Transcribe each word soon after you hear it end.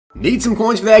Need some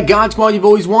coins for that God Squad you've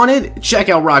always wanted? Check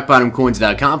out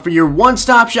rockbottomcoins.com for your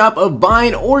one-stop shop of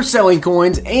buying or selling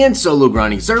coins and solo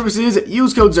grinding services.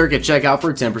 Use code Zirksee at checkout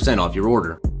for 10% off your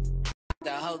order.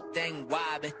 The whole thing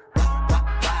wobbin'.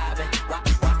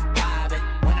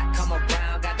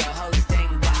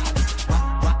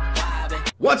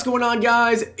 What's going on,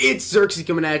 guys? It's Zirksee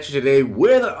coming at you today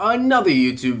with another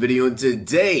YouTube video, and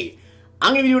today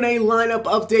I'm going to be doing a lineup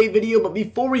update video. But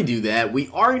before we do that, we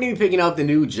are going to be picking up the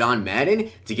new John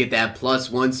Madden to get that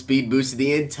 +1 speed boost to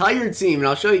the entire team, and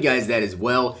I'll show you guys that as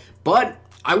well. But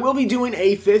I will be doing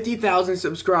a 50,000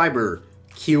 subscriber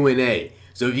Q&A.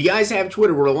 So if you guys have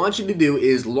Twitter, what I want you to do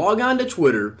is log on to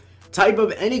Twitter, type up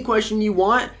any question you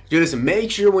want, just make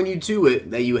sure when you do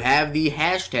it that you have the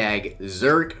hashtag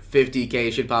Zirk50K.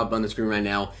 It should pop up on the screen right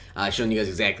now, showing you guys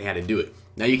exactly how to do it.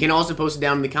 Now you can also post it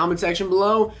down in the comment section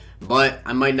below, but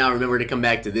I might not remember to come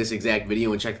back to this exact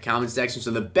video and check the comment section.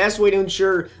 So the best way to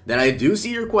ensure that I do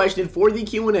see your question for the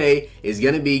Q&A is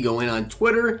going to be going on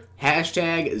Twitter,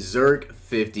 hashtag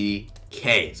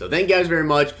Zirk50K. So thank you guys very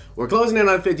much. We're closing in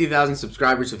on 50,000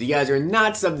 subscribers, so if you guys are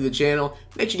not subbed to the channel,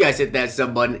 make sure you guys hit that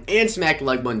sub button and smack the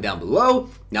like button down below.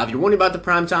 Now if you're wondering about the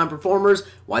primetime performers,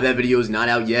 why that video is not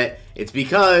out yet, it's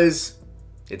because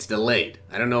it's delayed.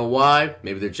 I don't know why.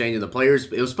 Maybe they're changing the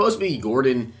players. It was supposed to be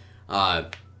Jordan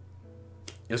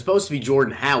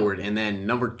Howard, and then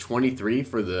number 23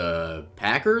 for the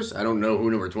Packers. I don't know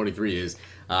who number 23 is.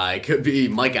 It could be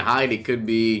Micah Hyde. It could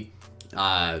be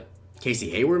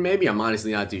Casey Hayward, maybe. I'm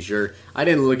honestly not too sure. I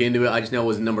didn't look into it. I just know it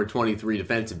was number 23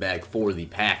 defensive back for the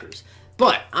Packers.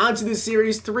 But on to this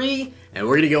Series 3, and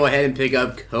we're going to go ahead and pick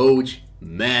up Coach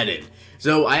Madden.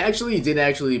 So I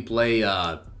did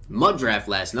play Mud Draft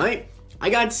last night. I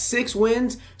got 6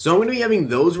 wins, so I'm going to be having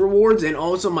those rewards and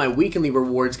also my weekly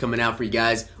rewards coming out for you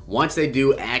guys once they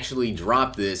do actually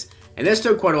drop this. And this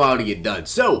took quite a while to get done.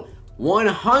 So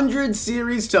 100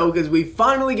 series tokens. We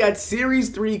finally got Series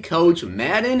 3 Coach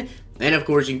Madden. And of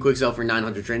course, you can quick sell for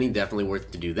 900 training. Definitely worth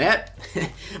it to do that.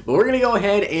 But we're going to go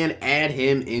ahead and add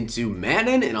him into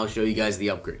Madden, and I'll show you guys the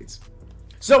upgrades.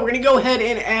 So we're going to go ahead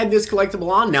and add this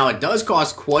collectible on. Now, it does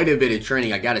cost quite a bit of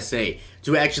training, I got to say,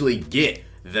 to actually get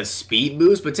the speed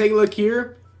boost. But take a look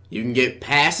here. You can get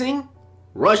passing,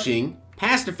 rushing,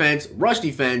 pass defense, rush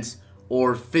defense,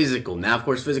 or physical. Now, of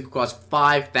course, physical costs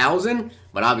 5,000,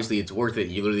 but obviously it's worth it.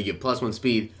 You literally get +1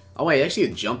 speed. Oh, wait, actually a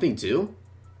jumping too?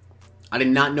 I did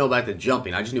not know about the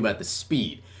jumping. I just knew about the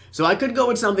speed. So I could go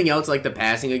with something else like the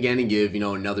passing again and give,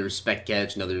 another spec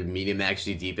catch, another medium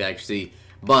accuracy, deep accuracy.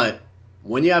 But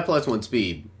when you have +1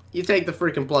 speed, you take the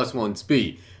freaking +1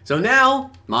 speed. So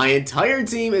now, my entire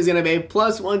team is going to have a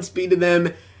 +1 speed to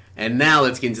them. And now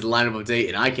let's get into the lineup update,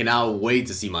 and I cannot wait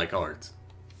to see my cards.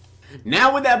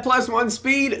 Now with that +1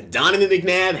 speed, Donovan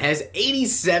McNabb has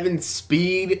 87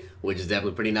 speed, which is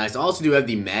definitely pretty nice. I also do have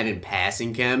the Madden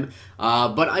passing chem,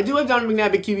 but I do have Donovan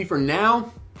McNabb at QB for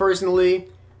now. Personally,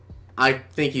 I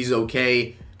think he's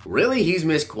okay. Really, he's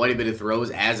missed quite a bit of throws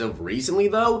as of recently,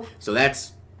 though, so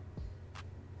that's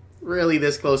really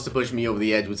this close to pushing me over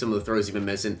the edge with some of the throws he's been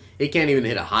missing. He can't even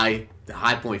hit a high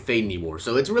point fade anymore,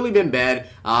 so it's really been bad.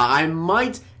 I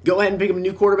might go ahead and pick up a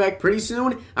new quarterback pretty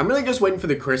soon. I'm really just waiting for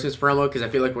the Christmas promo because I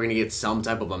feel like we're going to get some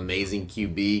type of amazing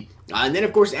QB. And then,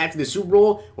 of course, after the Super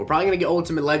Bowl, we're probably going to get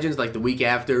Ultimate Legends like the week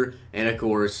after, and, of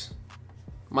course,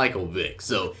 Michael Vick.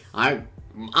 So I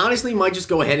honestly might just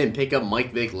go ahead and pick up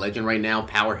Mike Vick Legend right now,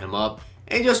 power him up,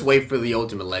 and just wait for the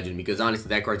Ultimate Legend because, honestly,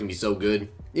 that card's going to be so good.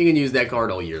 You can use that card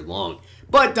all year long.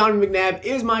 But Donovan McNabb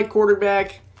is my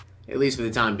quarterback, at least for the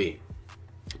time being.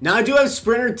 Now, I do have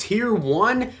Sprinter Tier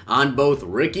 1 on both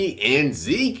Ricky and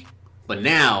Zeke, but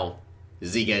now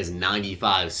Zeke has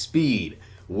 95 speed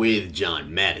with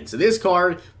John Madden. So this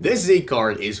Zeke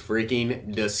card is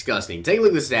freaking disgusting. Take a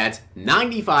look at the stats.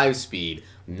 95 speed,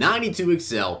 92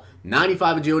 excel,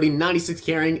 95 agility, 96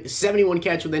 carrying, 71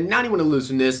 catch with a 91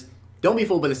 elusiveness. Don't be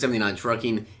fooled by the 79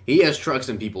 trucking. He has trucked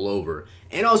some people over.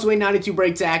 And also a 92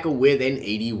 break tackle with an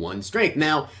 81 strength.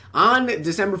 Now, on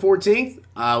December 14th,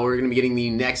 we're going to be getting the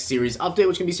next series update,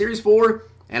 which can be Series 4.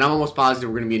 And I'm almost positive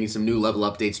we're going to be getting some new level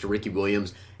updates to Ricky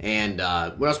Williams. And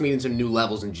we're also getting some new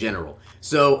levels in general.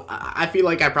 So, I feel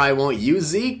like I probably won't use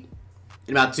Zeke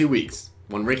in about 2 weeks.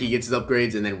 When Ricky gets his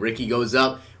upgrades and then Ricky goes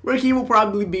up, Ricky will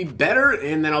probably be better,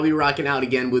 and then I'll be rocking out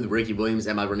again with Ricky Williams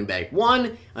at my running back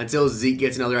 1 until Zeke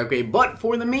gets another upgrade. But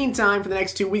for the meantime, for the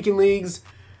next 2 weekend leagues,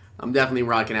 I'm definitely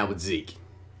rocking out with Zeke.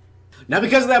 Now,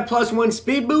 because of that +1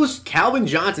 speed boost, Calvin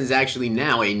Johnson is actually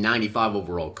now a 95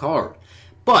 overall card.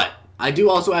 But I do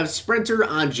also have Sprinter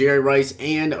on Jerry Rice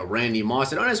and Randy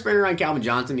Moss. I don't have Sprinter on Calvin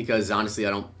Johnson because, honestly,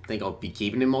 I don't think I'll be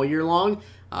keeping him all year long.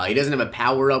 He doesn't have a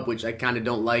power-up, which I kind of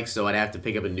don't like, so I'd have to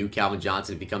pick up a new Calvin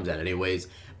Johnson if he comes out anyways.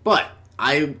 But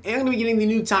I am going to be getting the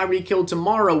new Tyreek Hill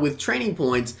tomorrow with training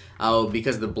points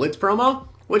because of the Blitz promo,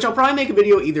 which I'll probably make a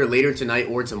video either later tonight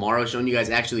or tomorrow showing you guys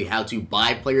actually how to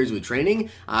buy players with training.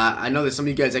 I know that some of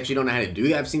you guys actually don't know how to do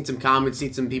that. I've seen some comments,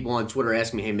 seen some people on Twitter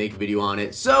ask me, hey, make a video on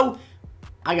it. So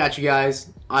I got you guys.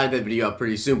 I'll have that video up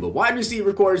pretty soon. But wide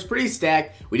receiver core is pretty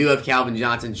stacked. We do have Calvin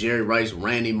Johnson, Jerry Rice,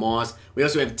 Randy Moss. We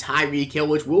also have Tyreek Hill,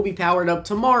 which will be powered up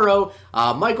tomorrow.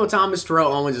 Michael Thomas,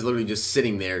 Terrell Owens is literally just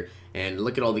sitting there. And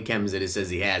look at all the chems that it says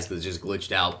he has because it's just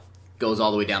glitched out. Goes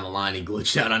all the way down the line and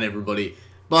glitched out on everybody.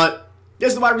 But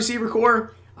there's the wide receiver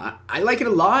core. I like it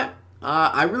a lot.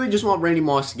 I really just want Randy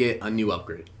Moss to get a new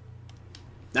upgrade.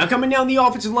 Now coming down the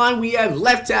offensive line, we have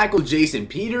left tackle Jason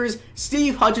Peters,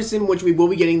 Steve Hutchinson, which we will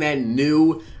be getting that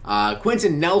new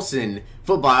Quentin Nelson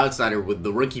football outsider with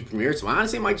the rookie premier. So I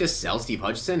honestly might just sell Steve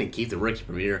Hutchinson and keep the rookie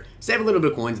premier. Save a little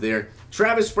bit of coins there.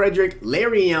 Travis Frederick,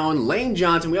 Larry Allen, Lane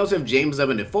Johnson. We also have James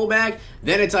Levin at fullback.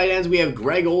 Then at tight ends, we have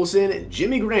Greg Olsen,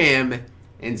 Jimmy Graham,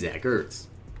 and Zach Ertz.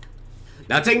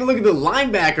 Now taking a look at the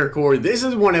linebacker core, this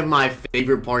is one of my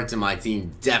favorite parts of my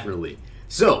team, definitely.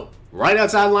 So, right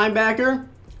outside linebacker,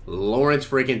 Lawrence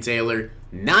freaking Taylor,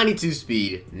 92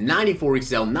 speed, 94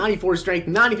 excel, 94 strength,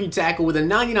 93 tackle with a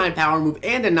 99 power move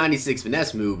and a 96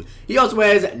 finesse move. He also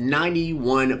has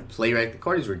 91 play rate. The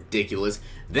card is ridiculous.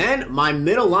 Then my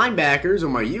middle linebackers, or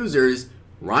my users,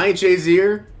 Ryan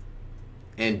Shazier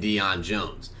and Deion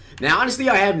Jones. Now honestly,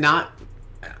 I have not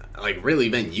really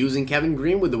been using Kevin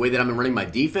Green with the way that I've been running my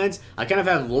defense. I kind of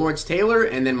have Lawrence Taylor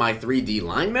and then my 3 D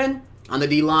linemen on the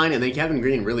D line, and then Kevin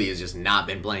Green really has just not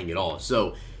been playing at all.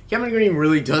 So Kevin Green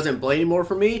really doesn't play anymore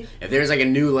for me. If there's like a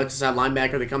new left side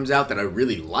linebacker that comes out that I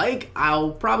really like,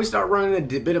 I'll probably start running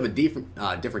a bit of a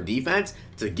different defense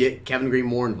to get Kevin Green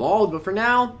more involved. But for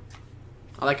now,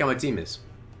 I like how my team is.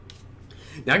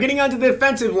 Now getting onto the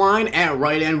defensive line at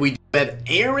right end, we have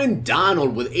Aaron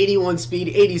Donald with 81 speed,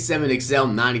 87 excel,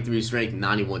 93 strength,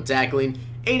 91 tackling,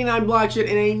 89 block shot,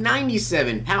 and a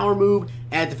 97 power move.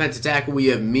 At defensive tackle, we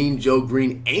have Mean Joe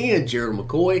Green and Gerald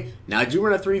McCoy. Now, I do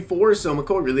run a 3-4, so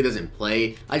McCoy really doesn't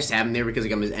play. I just have him there because I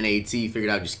got him as NAT. Figured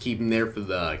I'd just keep him there for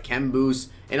the chem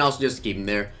boost, and also just to keep him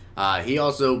there. He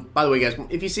also, by the way, guys,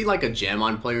 if you see like a gem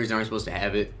on players that aren't supposed to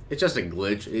have it, it's just a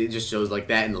glitch. It just shows like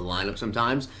that in the lineup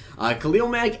sometimes. Khalil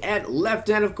Mack at left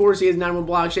end, of course, he has 91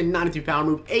 block shot, 93 power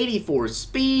move, 84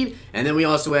 speed. And then we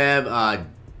also have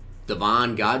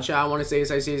Devon Godchow, I want to say is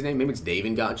how I say his name. Maybe it's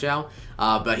David Godchow.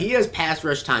 But he has pass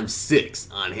rush time 6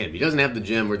 on him. He doesn't have the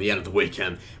gem or the out of the way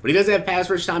chem, but he does have pass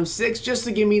rush time 6 just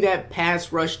to give me that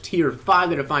pass rush tier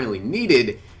 5 that I finally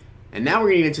needed. And now we're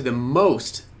getting into the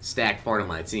most stacked part of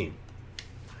my team.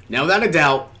 Now, without a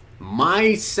doubt,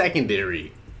 my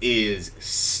secondary is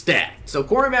stacked. So,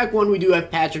 cornerback 1, we do have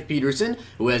Patrick Peterson,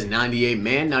 who has 98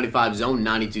 man, 95 zone,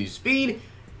 92 speed.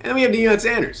 And then we have Deion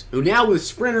Sanders, who now with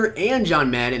Sprinter and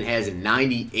John Madden has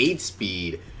 98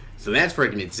 speed. So that's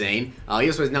freaking insane. He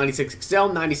also has 96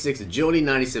 excel, 96 agility,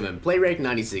 97 play rate,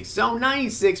 96 zone,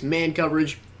 96 man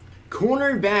coverage.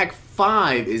 Cornerback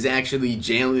 5 is actually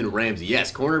Jalen Ramsey.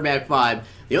 Yes, cornerback 5.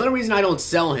 The only reason I don't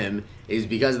sell him is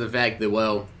because of the fact that,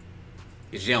 well,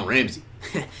 it's Jalen Ramsey.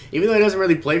 Even though he doesn't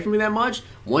really play for me that much,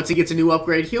 once he gets a new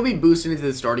upgrade, he'll be boosted into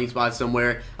the starting spot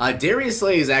somewhere. Darius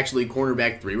Slay is actually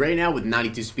cornerback 3 right now with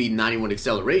 92 speed, 91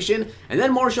 acceleration. And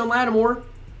then Marshawn Lattimore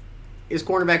is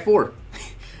cornerback 4.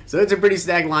 So it's a pretty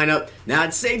stacked lineup. Now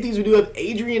at safeties, we do have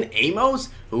Adrian Amos,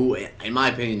 who, in my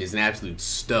opinion, is an absolute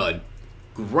stud.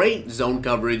 Great zone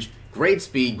coverage, great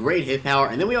speed, great hit power.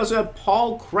 And then we also have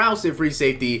Paul Krause at free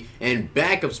safety, and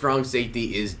backup strong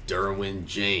safety is Derwin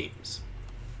James.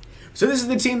 So this is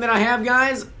the team that I have,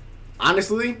 guys.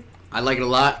 Honestly, I like it a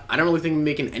lot. I don't really think I'm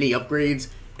making any upgrades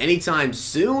anytime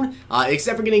soon,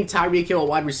 except for getting Tyreek Hill at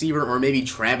wide receiver or maybe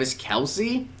Travis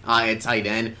Kelce at tight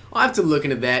end. I'll have to look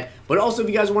into that. But also, if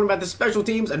you guys want about the special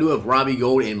teams, I do have Robbie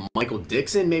Gould and Michael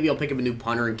Dixon. Maybe I'll pick up a new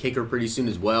punter and kicker pretty soon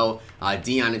as well.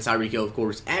 Deion and Tyreek Hill, of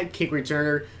course, at kick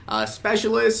returner.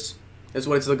 Specialist, that's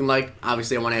what it's looking like.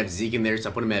 Obviously, I want to have Zeke in there, so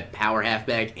I put him at power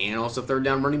halfback and also third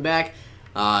down running back.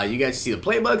 You guys see the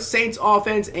playbook, Saints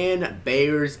offense, and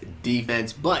Bears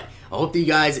defense. But I hope that you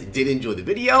guys did enjoy the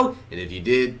video, and if you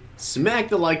did, smack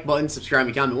the like button, subscribe,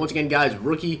 and comment. Once again, guys,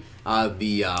 rookie,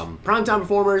 the primetime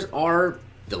performers are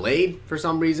delayed for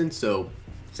some reason, so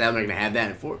sadly I'm not going to have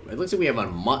that. It looks like we have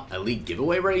a elite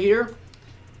giveaway right here.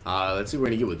 Let's see what we're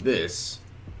going to get with this.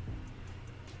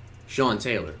 Sean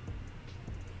Taylor.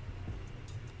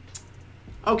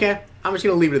 Okay, I'm just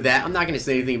going to leave it at that. I'm not going to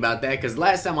say anything about that because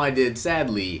last time I did,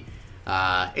 sadly,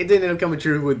 it didn't end up coming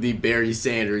true with the Barry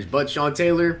Sanders. But Sean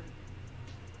Taylor,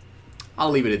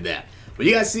 I'll leave it at that. But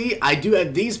you guys see, I do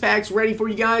have these packs ready for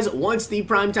you guys once the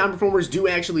primetime performers do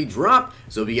actually drop.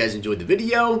 So if you guys enjoyed the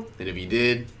video, and if you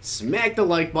did, smack the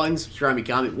like button, subscribe and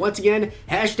comment. Once again,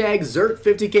 hashtag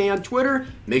Zirk50K on Twitter.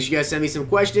 Make sure you guys send me some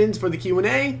questions for the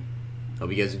Q&A.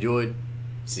 Hope you guys enjoyed.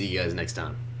 See you guys next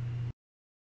time.